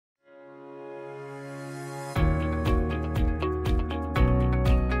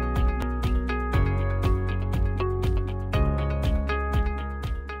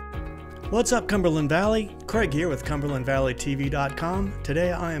What's up, Cumberland Valley? Craig here with CumberlandValleyTV.com.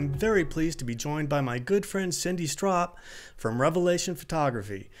 Today I am very pleased to be joined by my good friend Cindy Stupp from Revelation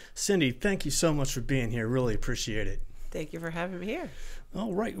Photography. Cindy, thank you so much for being here. Really appreciate it. Thank you for having me here.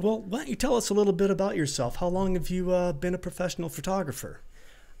 All right. Well, why don't you tell us a little bit about yourself? How long have you been a professional photographer?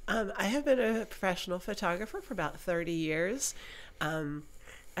 I have been a professional photographer for about 30 years.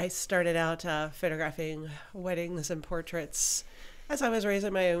 I started out photographing weddings and portraits as I was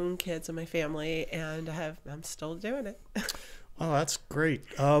raising my own kids and my family, and I'm still doing it. Well, that's great.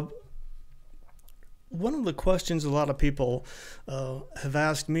 One of the questions a lot of people have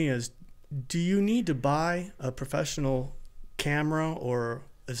asked me is, do you need to buy a professional camera, or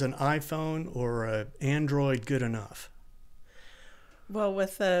is an iPhone or an Android good enough? Well,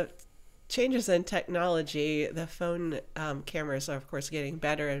 with the changes in technology, the phone cameras are, of course, getting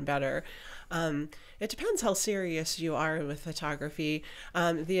better and better. It depends how serious you are with photography.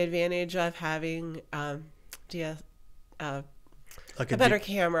 The advantage of having a better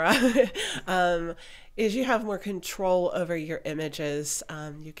camera is you have more control over your images.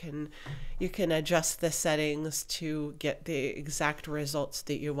 You can adjust the settings to get the exact results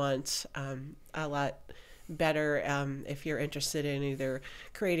that you want a lot better if you're interested in either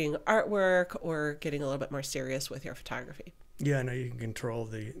creating artwork or getting a little bit more serious with your photography. Yeah, I know you can control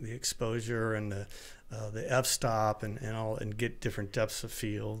the exposure and the f-stop and get different depths of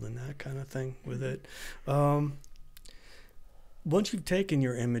field and that kind of thing with it. Once you've taken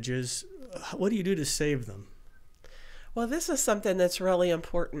your images, what do you do to save them? Well, this is something that's really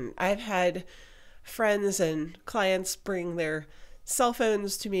important. I've had friends and clients bring their cell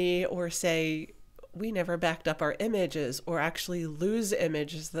phones to me or say, we never backed up our images, or actually lose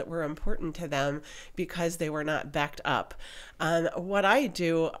images that were important to them because they were not backed up. What I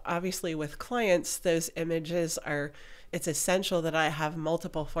do, obviously with clients, those images it's essential that I have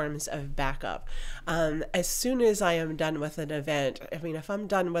multiple forms of backup. As soon as I am done with an event, if I'm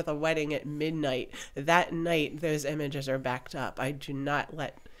done with a wedding at midnight, that night those images are backed up. I do not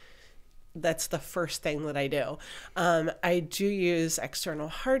that's the first thing that I do. I do use external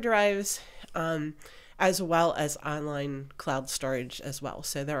hard drives, as well as online cloud storage as well.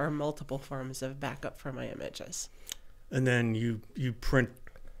 So there are multiple forms of backup for my images. And then you print.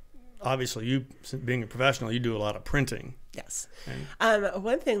 Obviously, you being a professional, you do a lot of printing. Yes.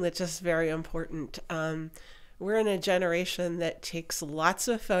 One thing that's just very important, we're in a generation that takes lots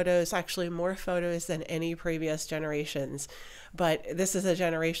of photos, actually more photos than any previous generations. But this is a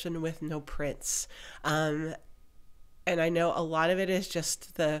generation with no prints. And I know a lot of it is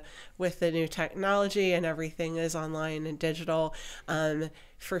just with the new technology and everything is online and digital.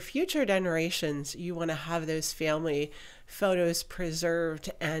 For future generations, you want to have those family photos preserved,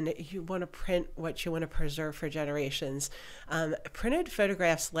 and you want to print what you want to preserve for generations. Printed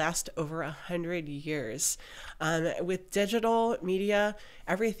photographs last over 100 years. With digital media,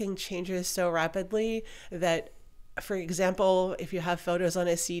 everything changes so rapidly that, for example, if you have photos on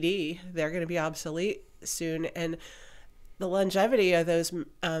a CD, they're going to be obsolete soon, and the longevity of those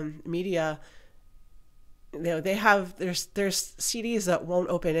media, there's CDs that won't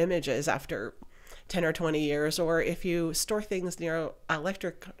open images after 10 or 20 years, or if you store things near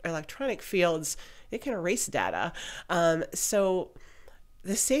electronic fields, it can erase data. So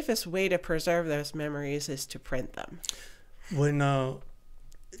the safest way to preserve those memories is to print them. When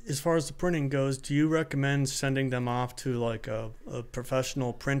as far as the printing goes, do you recommend sending them off to like a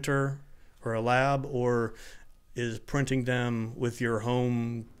professional printer or a lab, or is printing them with your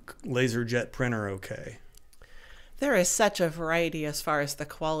home laser jet printer okay? There is such a variety as far as the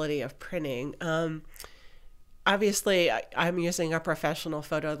quality of printing. Obviously, I'm using a professional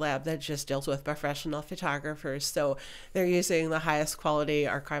photo lab that just deals with professional photographers. So they're using the highest quality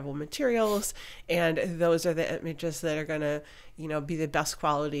archival materials, and those are the images that are going to, be the best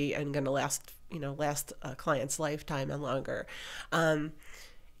quality and going to last a client's lifetime and longer.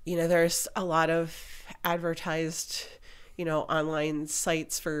 There's a lot of advertised, online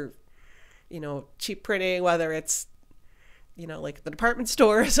sites for, cheap printing, whether it's, like the department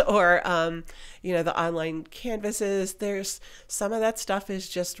stores or, the online canvases. There's some of that stuff is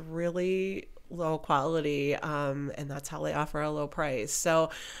just really low quality, and that's how they offer a low price.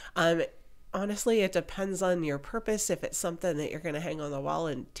 So, honestly, it depends on your purpose. If it's something that you're going to hang on the wall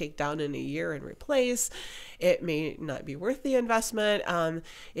and take down in a year and replace, it may not be worth the investment.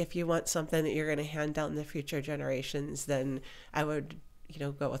 If you want something that you're going to hand down to future generations, then I would,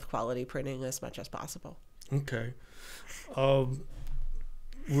 go with quality printing as much as possible. Okay.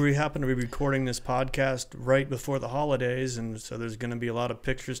 We happen to be recording this podcast right before the holidays, and so there's going to be a lot of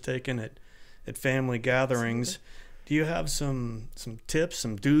pictures taken at family gatherings. Do you have some tips,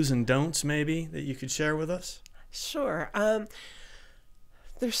 some do's and don'ts maybe that you could share with us? Sure.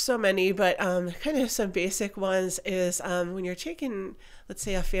 There's so many, but kind of some basic ones is when you're taking, let's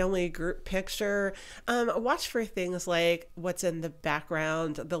say, a family group picture, watch for things like what's in the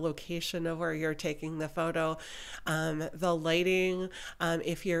background, the location of where you're taking the photo, the lighting,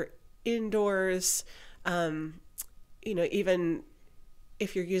 if you're indoors, even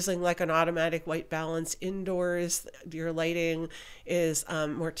if you're using like an automatic white balance indoors, your lighting is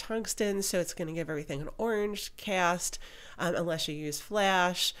more tungsten, so it's going to give everything an orange cast, unless you use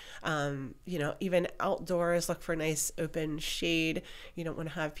flash. Even outdoors, look for nice open shade. You don't want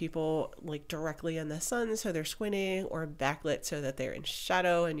to have people like directly in the sun so they're squinting, or backlit so that they're in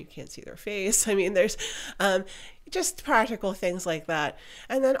shadow and you can't see their face. I mean, there's just practical things like that.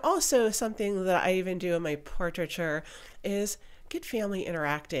 And then also something that I even do in my portraiture is get family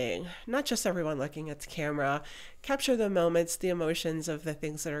interacting, not just everyone looking at the camera. Capture the moments, the emotions of the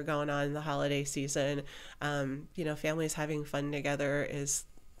things that are going on in the holiday season. Families having fun together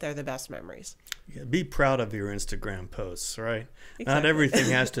they're the best memories. Yeah, be proud of your Instagram posts, right? Exactly. Not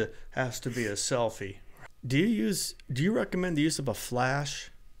everything has to be a selfie. Do you recommend the use of a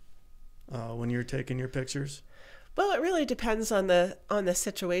flash when you're taking your pictures? Well, it really depends on the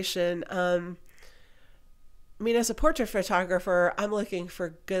situation. As a portrait photographer, I'm looking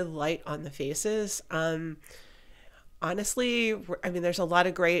for good light on the faces. Honestly, there's a lot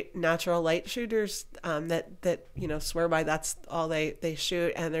of great natural light shooters that swear by that's all they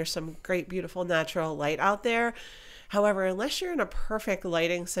shoot, and there's some great, beautiful natural light out there. However, unless you're in a perfect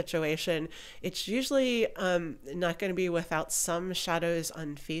lighting situation, it's usually not going to be without some shadows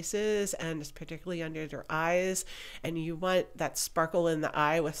on faces, and particularly under their eyes. And you want that sparkle in the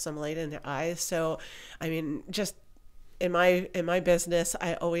eye with some light in the eyes. So, just in my business,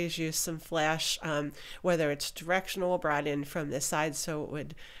 I always use some flash, whether it's directional, brought in from the side so it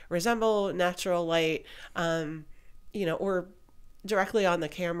would resemble natural light, or directly on the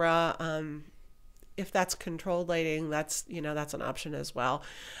camera. If that's controlled lighting, that's an option as well.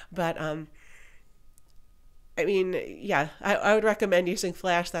 But I would recommend using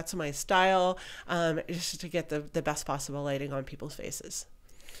flash. That's my style, just to get the best possible lighting on people's faces.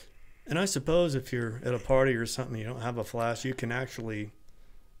 And I suppose if you're at a party or something, you don't have a flash, you can actually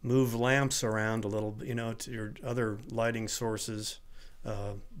move lamps around a little, to your other lighting sources,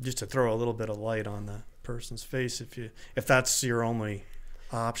 just to throw a little bit of light on the person's face if that's your only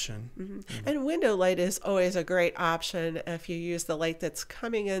option. Mm-hmm. Mm-hmm. And window light is always a great option if you use the light that's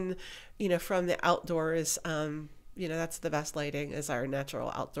coming in, from the outdoors. That's the best lighting, is our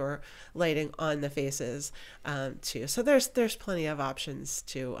natural outdoor lighting on the faces, too. So there's plenty of options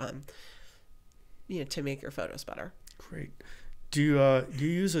to to make your photos better. Great. Do you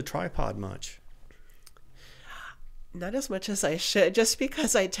use a tripod much? Not as much as I should, just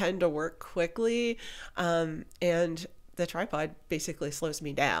because I tend to work quickly, and the tripod basically slows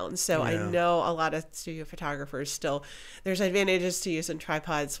me down. So yeah. I know a lot of studio photographers there's advantages to using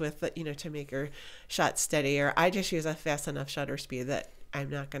tripods with, to make your shot steadier. I just use a fast enough shutter speed that I'm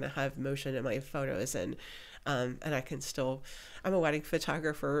not going to have motion in my photos, and I can I'm a wedding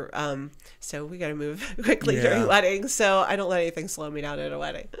photographer, so we got to move quickly during weddings. So I don't let anything slow me down at a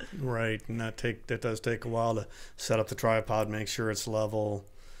wedding. Right. And that does take a while to set up the tripod, make sure it's level,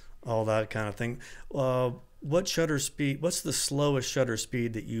 all that kind of thing. What's the slowest shutter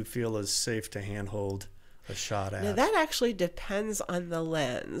speed that you feel is safe to handhold a shot at? Now that actually depends on the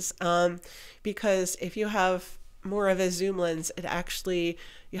lens, because if you have more of a zoom lens,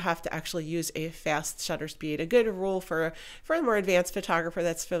 you have to actually use a fast shutter speed. A good rule for a more advanced photographer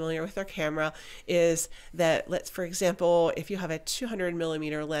that's familiar with their camera is that, for example, if you have a 200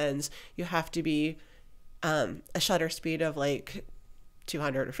 millimeter lens, you have to be a shutter speed of like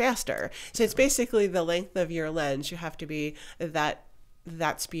 200 or faster. So it's basically the length of your lens. You have to be that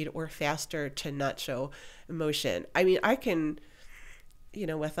speed or faster to not show motion. I can,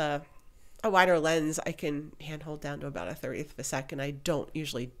 with a wider lens, I can handhold down to about a 30th of a second. I don't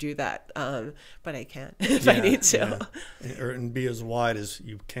usually do that, but I can if I need to. Yeah. And be as wide as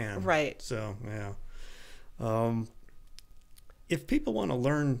you can. Right. So, yeah. If people want to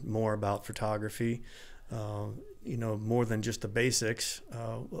learn more about photography, more than just the basics,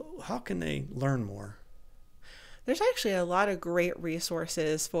 how can they learn more? There's actually a lot of great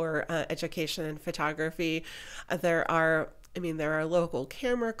resources for education in photography. There are local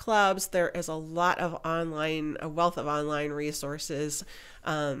camera clubs. There is a wealth of online resources.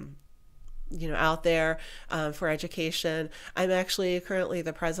 out there for education. I'm actually currently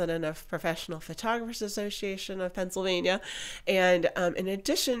the president of Professional Photographers Association of Pennsylvania. And in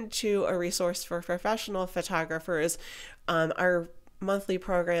addition to a resource for professional photographers, our monthly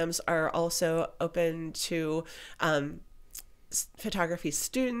programs are also open to photography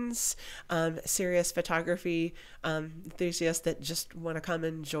students, serious photography enthusiasts that just want to come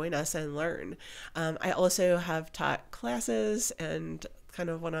and join us and learn. I also have taught classes and kind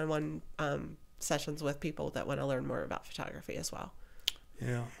of one-on-one sessions with people that want to learn more about photography as well.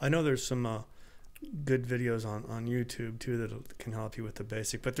 Yeah, I know there's some good videos on YouTube too that can help you with the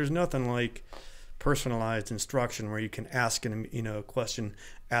basic, but there's nothing like personalized instruction where you can ask a question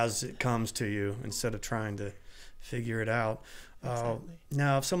as it comes to you instead of trying to figure it out. Exactly.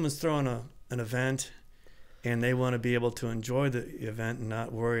 Now, if someone's throwing an event and they want to be able to enjoy the event and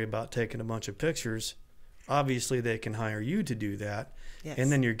not worry about taking a bunch of pictures, obviously they can hire you to do that. Yes.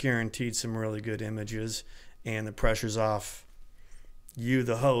 And then you're guaranteed some really good images, and the pressure's off you,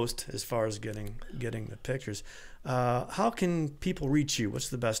 the host, as far as getting the pictures. How can people reach you? What's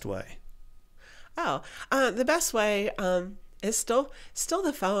the best way? The best way is still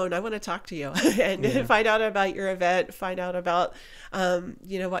the phone. I want to talk to you and find out about your event, find out about,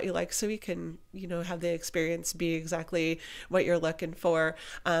 what you like, so we can, have the experience be exactly what you're looking for.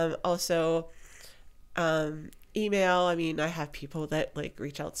 Also, email. I mean, I have people that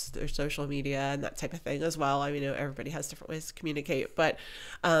reach out through social media and that type of thing as well. I mean, everybody has different ways to communicate, but,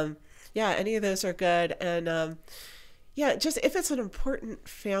 any of those are good. And, just if it's an important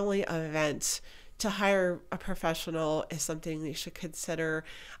family event, to hire a professional is something you should consider.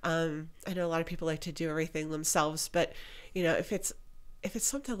 I know a lot of people like to do everything themselves, but if it's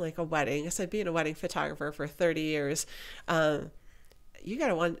something like a wedding, I said being a wedding photographer for 30 years, you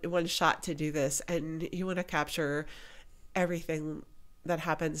got one shot to do this, and you want to capture everything that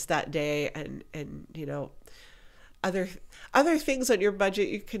happens that day, and other things on your budget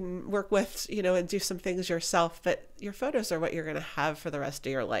you can work with, and do some things yourself, but your photos are what you're going to have for the rest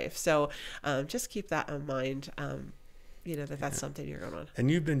of your life. So just keep that in mind, that's something you're going on.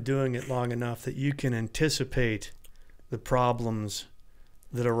 And you've been doing it long enough that you can anticipate the problems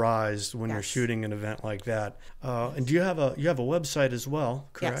that arise when you're shooting an event like that. And do you have a website as well,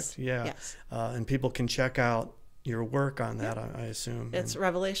 correct? Yes. Yeah. Yes. And people can check out your work on that, I assume. It's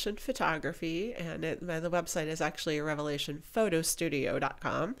Revelation Photography, and the website is actually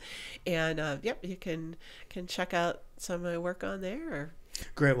revelationphotostudio.com. And you can check out some of my work on there.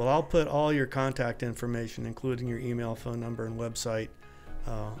 Great. Well, I'll put all your contact information, including your email, phone number, and website,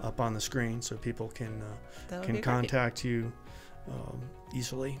 up on the screen so people can contact you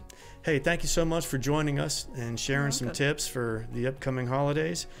easily. Hey, thank you so much for joining us and sharing some tips for the upcoming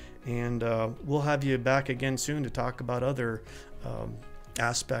holidays. And we'll have you back again soon to talk about other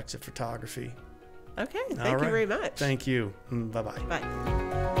aspects of photography. Okay. Thank you very much. Thank you. Bye-bye. Bye.